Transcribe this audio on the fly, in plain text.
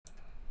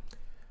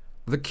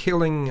the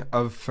killing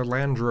of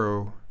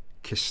Philando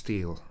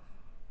Castile.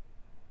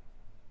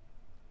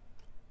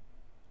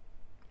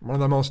 One of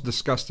the most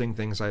disgusting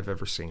things I've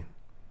ever seen.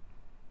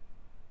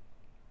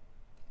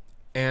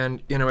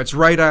 And, you know, it's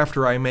right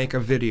after I make a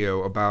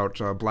video about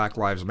Black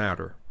Lives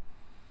Matter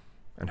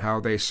and how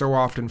they so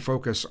often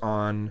focus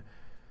on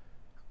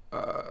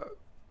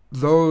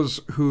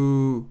those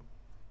who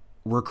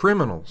were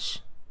criminals.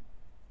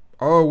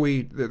 Oh,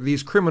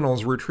 these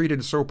criminals were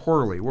treated so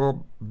poorly.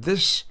 Well,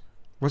 this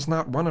was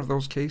not one of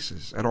those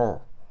cases at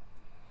all.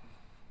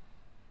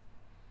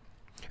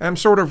 I'm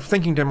sort of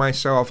thinking to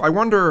myself, I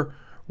wonder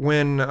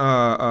when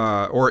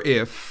or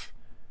if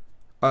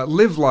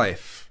Live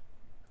Life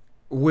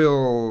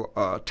will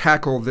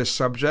tackle this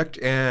subject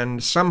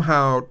and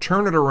somehow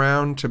turn it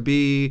around to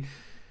be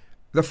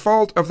the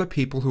fault of the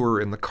people who are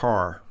in the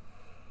car.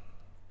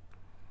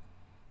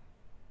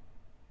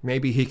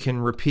 Maybe he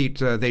can repeat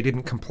they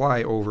didn't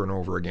comply over and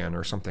over again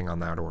or something on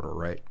that order,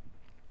 right?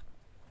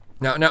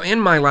 Now in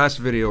my last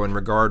video in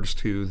regards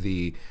to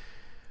the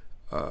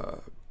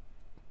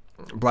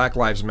Black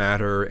Lives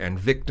Matter and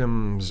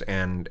victims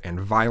and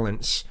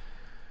violence,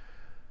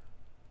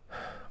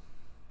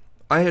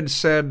 I had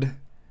said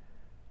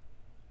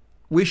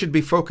we should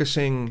be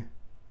focusing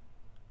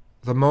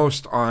the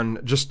most on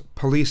just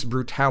police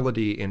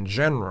brutality in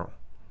general.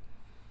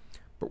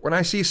 But when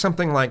I see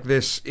something like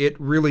this, it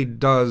really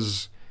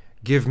does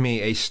give me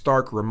a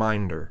stark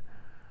reminder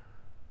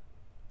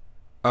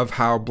of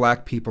how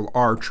black people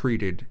are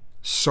treated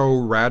so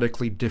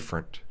radically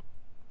different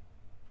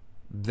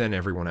than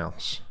everyone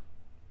else.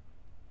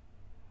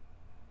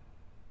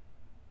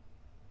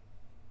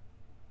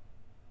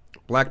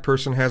 Black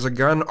person has a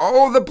gun.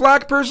 Oh, the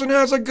black person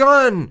has a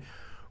gun!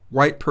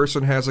 White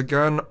person has a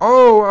gun.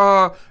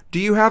 Oh, do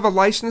you have a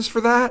license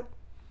for that?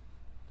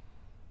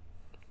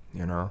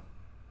 You know?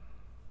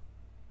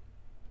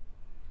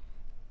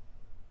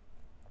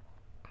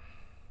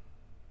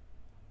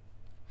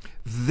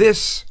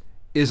 This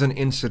is an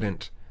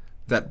incident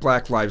that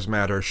Black Lives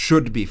Matter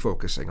should be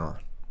focusing on.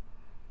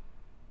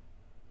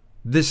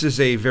 This is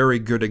a very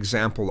good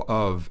example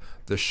of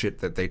the shit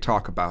that they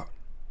talk about.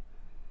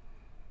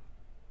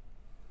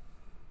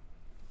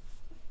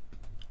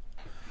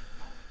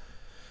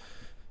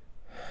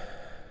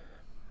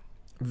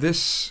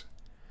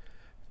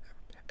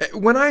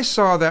 When I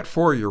saw that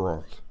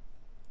 4-year-old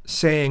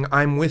saying,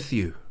 "I'm with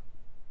you,"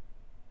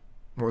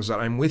 what was that?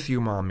 "I'm with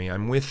you, mommy.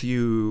 I'm with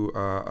you."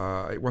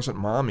 It wasn't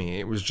mommy.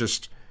 It was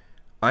just,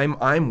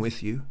 I'm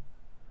with you.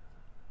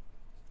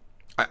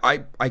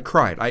 I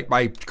cried.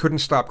 I couldn't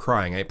stop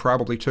crying. It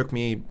probably took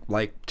me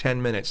like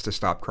 10 minutes to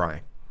stop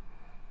crying.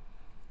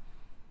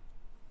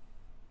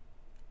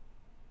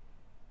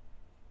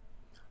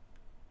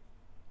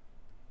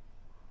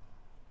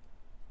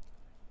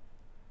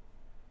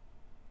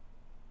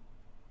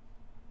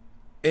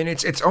 And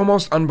it's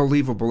almost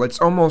unbelievable. It's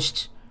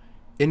almost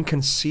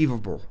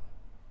inconceivable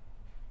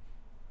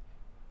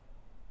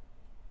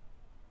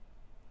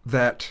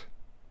that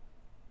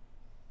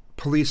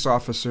police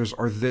officers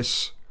are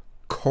this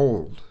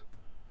cold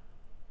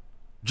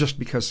just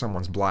because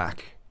someone's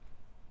black.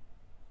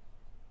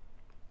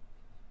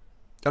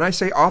 And I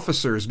say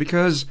officers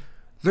because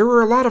there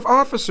were a lot of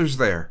officers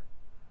there.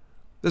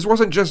 This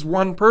wasn't just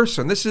one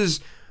person. This is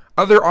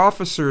other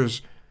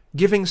officers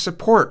giving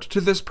support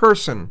to this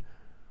person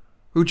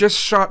who just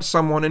shot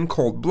someone in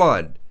cold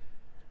blood.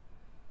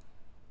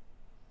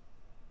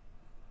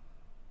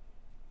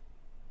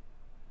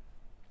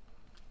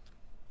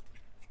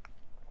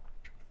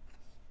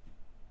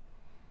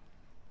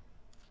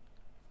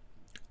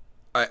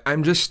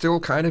 I'm just still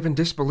kind of in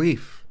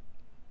disbelief.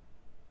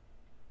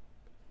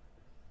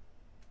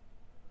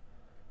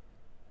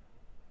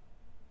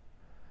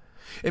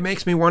 It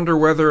makes me wonder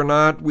whether or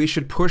not we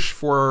should push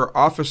for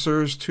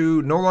officers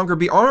to no longer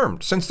be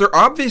armed, since they're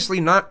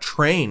obviously not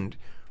trained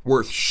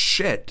worth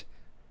shit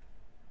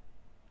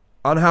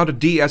on how to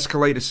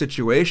de-escalate a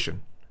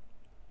situation.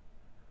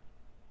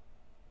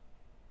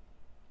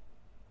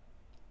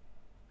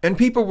 And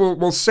people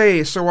will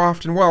say so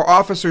often, well,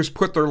 officers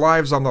put their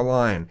lives on the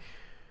line.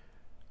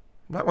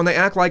 Not when they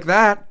act like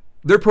that.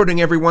 They're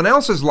putting everyone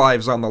else's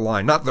lives on the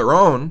line, not their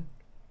own.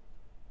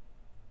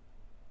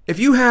 If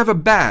you have a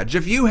badge,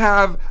 if you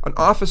have an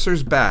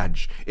officer's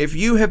badge, if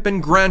you have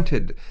been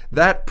granted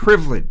that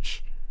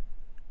privilege,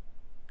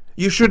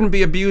 you shouldn't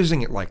be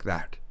abusing it like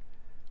that.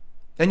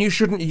 And you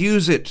shouldn't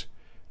use it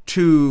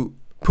to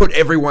put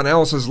everyone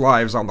else's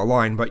lives on the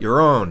line but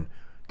your own.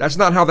 That's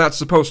not how that's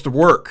supposed to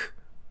work.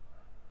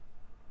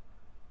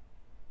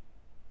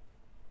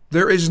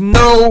 There is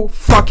no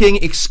fucking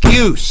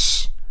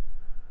excuse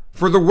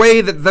for the way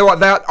that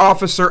that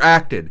officer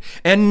acted,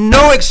 and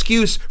no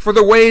excuse for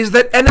the ways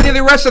that any of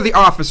the rest of the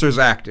officers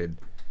acted.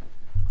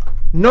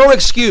 No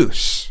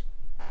excuse.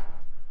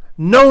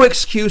 No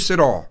excuse at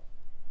all.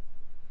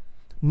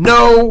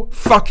 No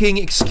fucking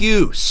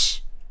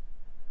excuse.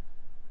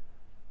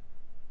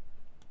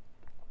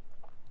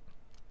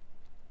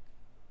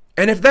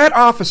 And if that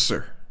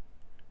officer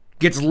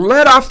gets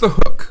let off the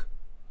hook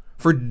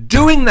for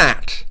doing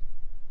that,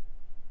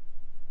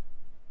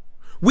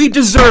 We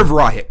deserve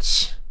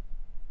riots.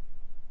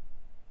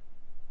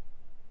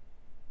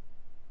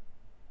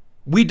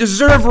 We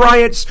deserve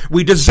riots.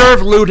 We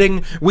deserve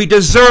looting. We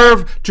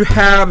deserve to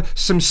have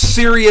some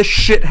serious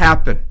shit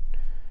happen.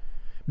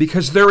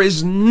 Because there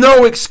is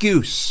no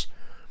excuse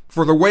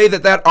for the way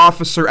that that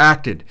officer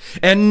acted.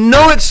 And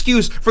no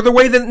excuse for the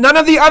way that none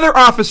of the other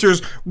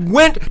officers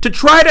went to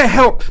try to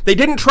help. They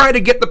didn't try to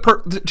get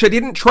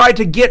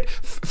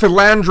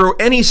Philando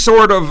any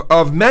sort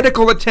of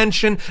medical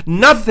attention.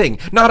 Nothing.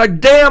 Not a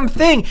damn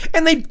thing.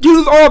 And they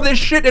do all this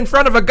shit in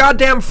front of a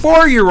goddamn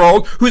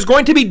 4-year-old who's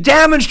going to be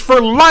damaged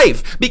for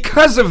life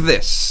because of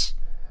this.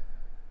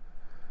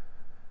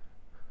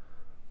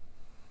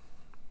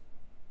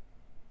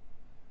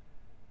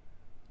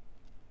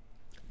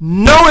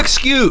 No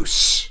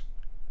excuse.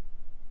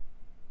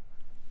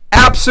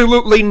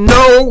 Absolutely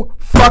no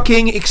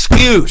fucking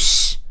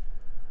excuse.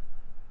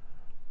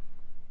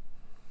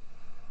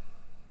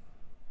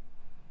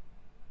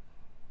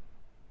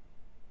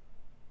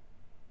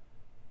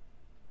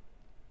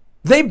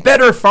 They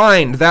better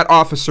find that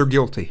officer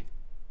guilty.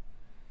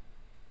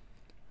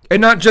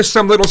 And not just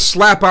some little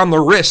slap on the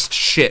wrist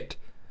shit.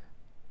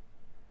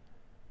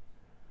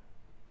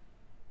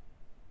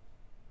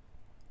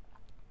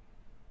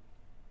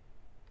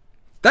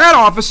 That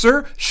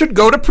officer should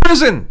go to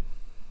prison.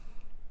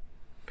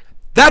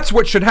 That's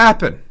what should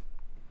happen.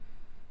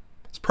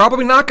 It's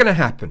probably not going to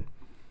happen.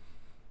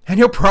 And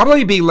he'll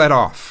probably be let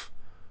off.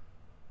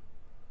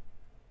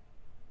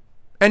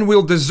 And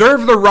we'll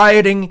deserve the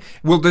rioting,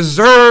 we'll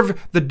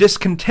deserve the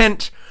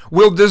discontent,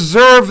 we'll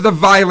deserve the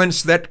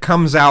violence that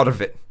comes out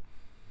of it.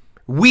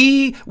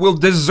 We will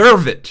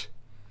deserve it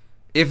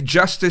if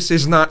justice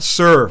is not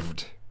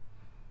served.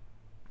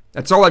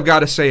 That's all I've got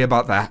to say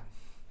about that.